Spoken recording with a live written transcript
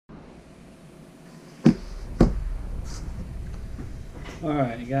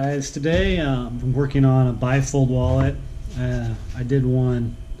Alright guys, today I'm working on a bifold wallet. I did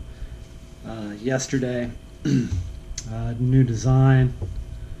one yesterday. New design.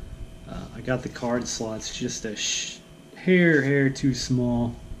 I got the card slots just a hair too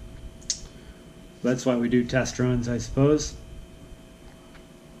small. That's why we do test runs, I suppose.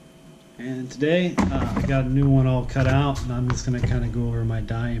 And today I got a new one all cut out, and I'm just going to kind of go over my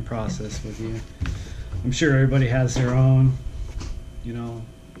dyeing process with you. I'm sure everybody has their own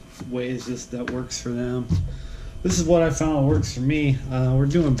ways that works for them. This is what I found works for me. We're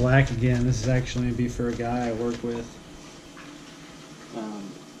doing black again. This is actually going to be for a guy I work with.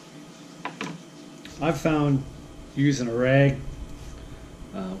 I've found using a rag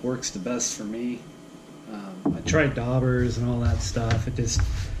works the best for me. I tried daubers and all that stuff.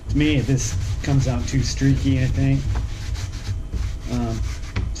 To me, it just comes out too streaky, I think.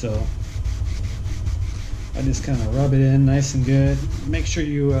 So I just kind of rub it in nice and good. Make sure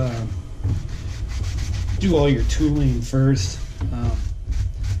you do all your tooling first.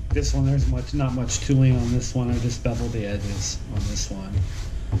 This one, there's not much tooling on this one. I just beveled the edges on this one.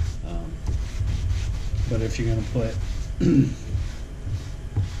 But if you're going to put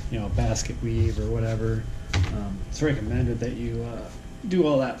basket weave or whatever, it's recommended that you do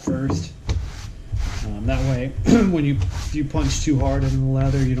all that first. That way, if you punch too hard in the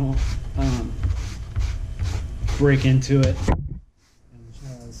leather, you don't break into it,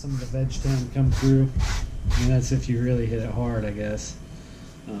 and some of the veg tan come through. And that's if you really hit it hard, I guess.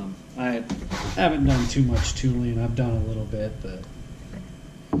 I haven't done too much tooling. I've done a little bit, but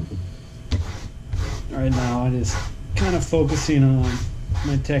right now I'm just kind of focusing on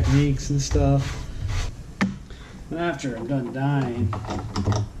my techniques and stuff. And after I'm done dyeing,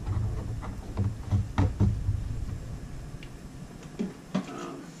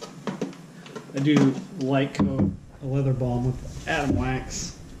 I do light coat a leather balm with atom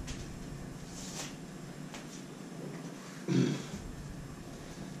wax.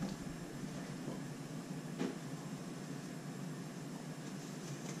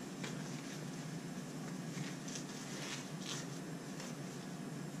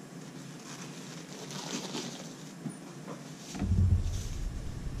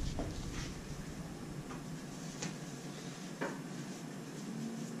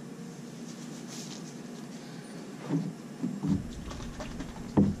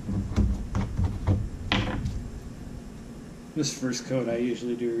 This first coat I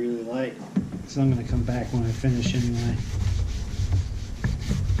usually do really light, so I'm going to come back when I finish anyway.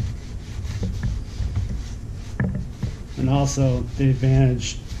 And also the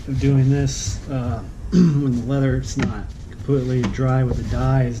advantage of doing this when the leather it's not completely dry with the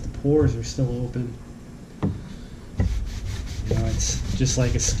dye is the pores are still open. It's just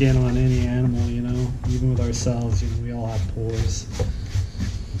like a skin on any animal, even with ourselves, we all have pores.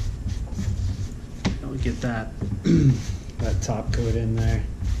 Don't get that that top coat in there.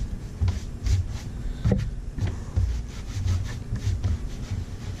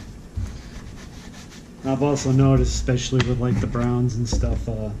 I've also noticed, especially with like the browns and stuff,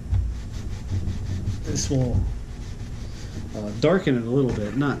 this will darken it a little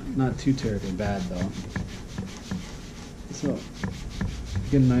bit. Not too terribly bad though. So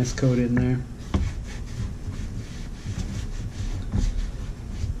get a nice coat in there.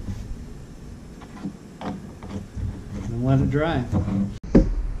 And let it dry.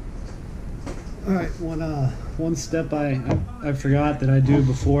 Alright, one step I forgot that I do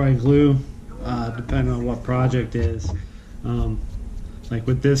before I glue, depending on what project is. Like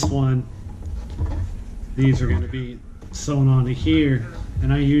with this one, these are going to be sewn onto here,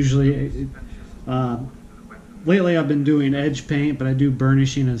 and I usually lately I've been doing edge paint, but I do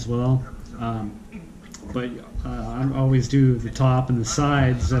burnishing as well. But I always do the top and the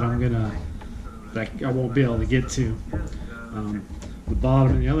sides that I won't be able to get to. The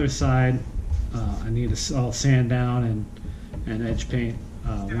bottom and the other side, I need to all sand down and edge paint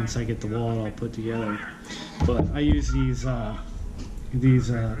once I get the wall all put together. But I use these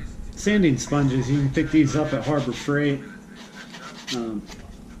sanding sponges. You can pick these up at Harbor Freight.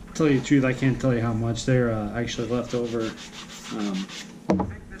 Tell you the truth, I can't tell you how much. They're actually left over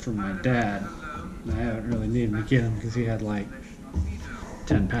from my dad. I haven't really needed to get them because he had like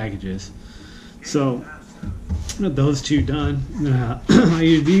 10 packages. So with those two done, I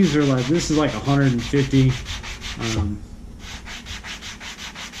use these are like, this is like 150.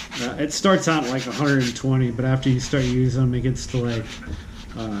 It starts out like 120, but after you start using them, it gets to like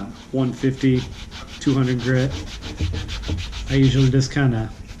 150, 200 grit. I usually just kind of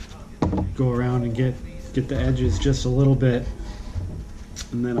go around and get the edges just a little bit,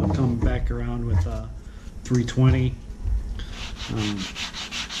 and then I'll come back around with 320.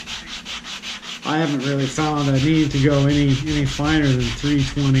 I haven't really found a need to go any finer than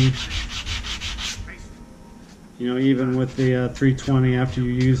 320. You know, even with the 320, after you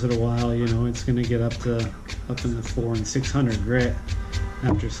use it a while, you know, it's going to get up in the 400 and 600 grit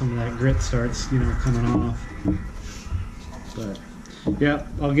after some of that grit starts, you know, coming off. But yeah,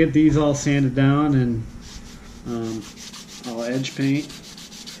 I'll get these all sanded down, and I'll edge paint.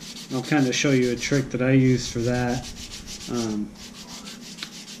 I'll kind of show you a trick that I use for that.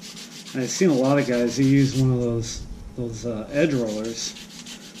 I've seen a lot of guys who use one of those edge rollers.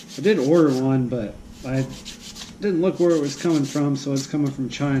 I did order one, but I didn't look where it was coming from, so it's coming from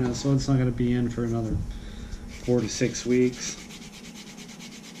China, so it's not going to be in for another 4 to 6 weeks.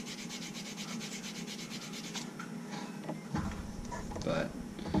 But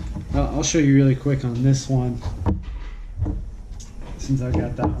I'll show you really quick on this one, since I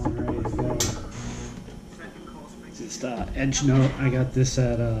got that one ready to go. Just edge note. I got this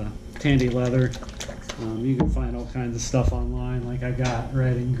at Tandy Leather. You can find all kinds of stuff online, like I got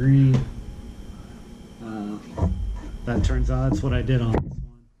red and green. That turns out that's what I did on this one.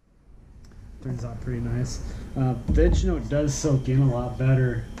 Turns out pretty nice. The edge note does soak in a lot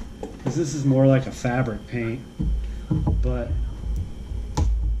better, because this is more like a fabric paint, but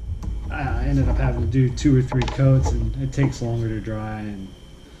I ended up having to do 2 or 3 coats, and it takes longer to dry, and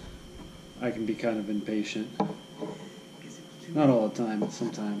I can be kind of impatient. Not all the time, but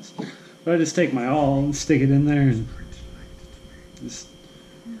sometimes. But I just take my awl and stick it in there and just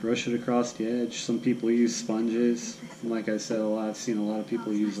brush it across the edge. Some people use sponges. And like I said, I've seen a lot of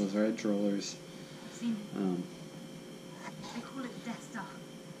people use those edge rollers.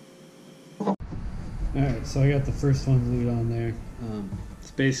 Alright, so I got the first one glued on there.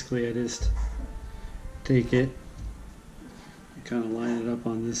 It's basically, I just take it, kind of line it up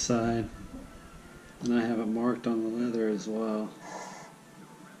on this side, and I have it marked on the leather as well.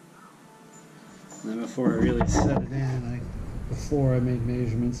 And then before I really set it in, before I made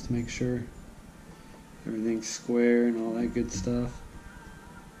measurements to make sure everything's square and all that good stuff.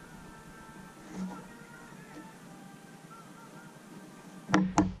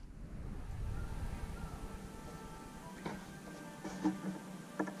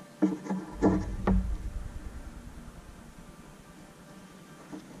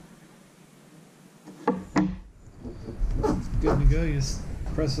 Good to go. You just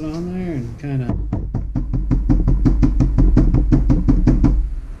press it on there and kind of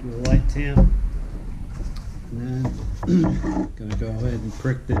do a light tamp, and then gonna go ahead and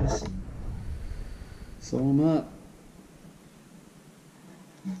prick this and sew them up.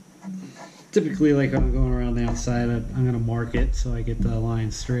 Typically, like I'm going around the outside, I'm gonna mark it so I get the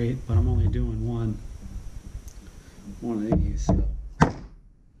line straight, but I'm only doing one of these. So.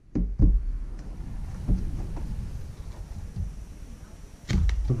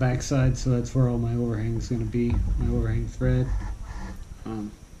 The back side, so that's where all my overhang is going to be, my overhang thread.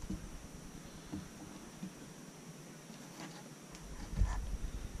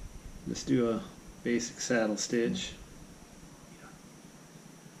 Just do a basic saddle stitch.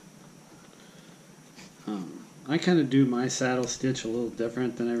 I kind of do my saddle stitch a little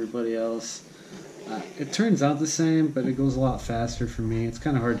different than everybody else. It turns out the same, but it goes a lot faster for me. It's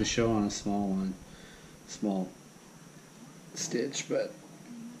kind of hard to show on a small stitch, but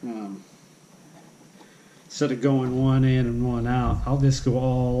instead of going one in and one out, I'll just go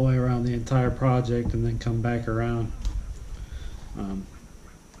all the way around the entire project and then come back around.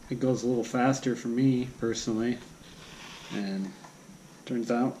 It goes a little faster for me personally, and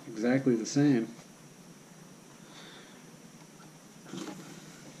turns out exactly the same.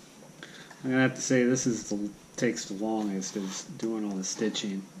 I'm gonna have to say this takes the longest, is doing all the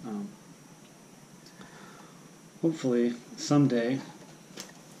stitching. Hopefully someday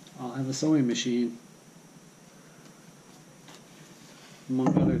I'll have a sewing machine,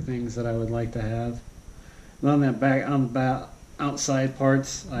 among other things that I would like to have. And on the outside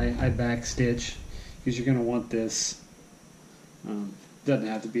parts, I back stitch, because you're going to want this. Doesn't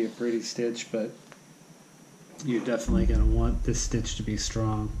have to be a pretty stitch, but you're definitely going to want this stitch to be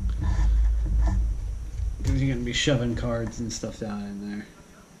strong, because you're going to be shoving cards and stuff down in there.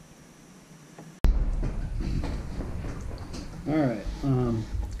 Alright,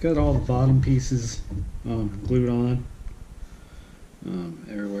 got all the bottom pieces glued on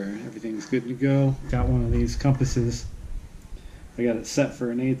everywhere. Everything's good to go. Got one of these compasses. I got it set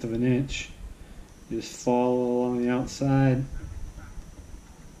for 1/8 of an inch. You just follow along the outside,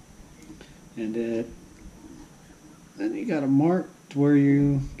 and then you got a mark where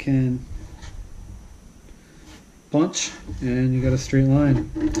you can punch, and you got a straight line.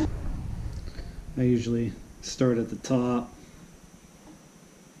 I usually start at the top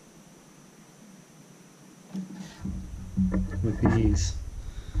with these.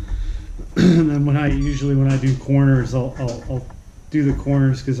 And then when I do corners, I'll do the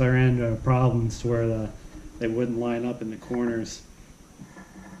corners because I ran into problems to where they wouldn't line up in the corners,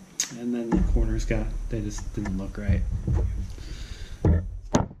 and then the corners they just didn't look right.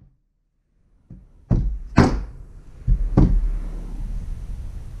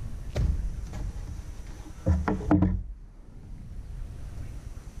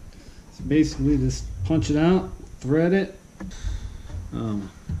 So basically just punch it out, thread it.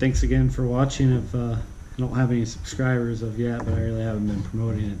 Thanks again for watching. If I don't have any subscribers of yet, but I really haven't been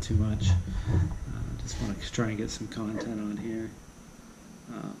promoting it too much. Just want to try and get some content on here.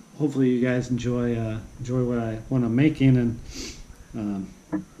 Hopefully you guys enjoy what I'm making, and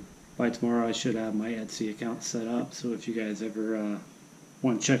by tomorrow I should have my Etsy account set up. So if you guys ever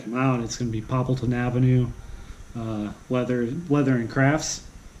want to check them out, it's going to be Poppleton Avenue Leather and Crafts.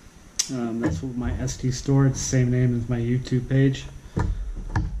 That's what my Etsy store. It's the same name as my YouTube page.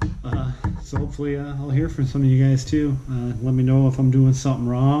 So hopefully I'll hear from some of you guys too. Let me know if I'm doing something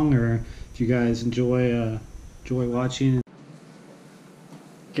wrong, or if you guys enjoy watching.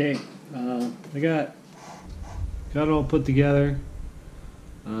 Okay, I got it all put together.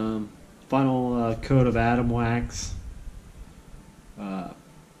 Final coat of Atom wax. I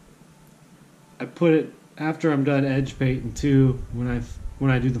put it after I'm done edge painting too. When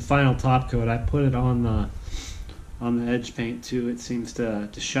I do the final top coat, I put it on the edge paint too. It seems to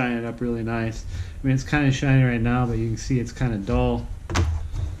shine it up really nice. I mean, it's kind of shiny right now, but you can see it's kind of dull.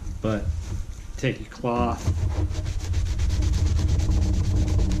 But take your cloth,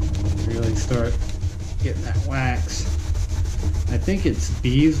 really start getting that wax. I think it's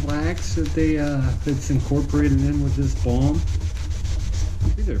beeswax that's incorporated in with this balm.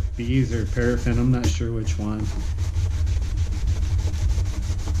 Either bees or paraffin, I'm not sure which one.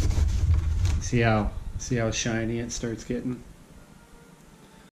 See how shiny it starts getting.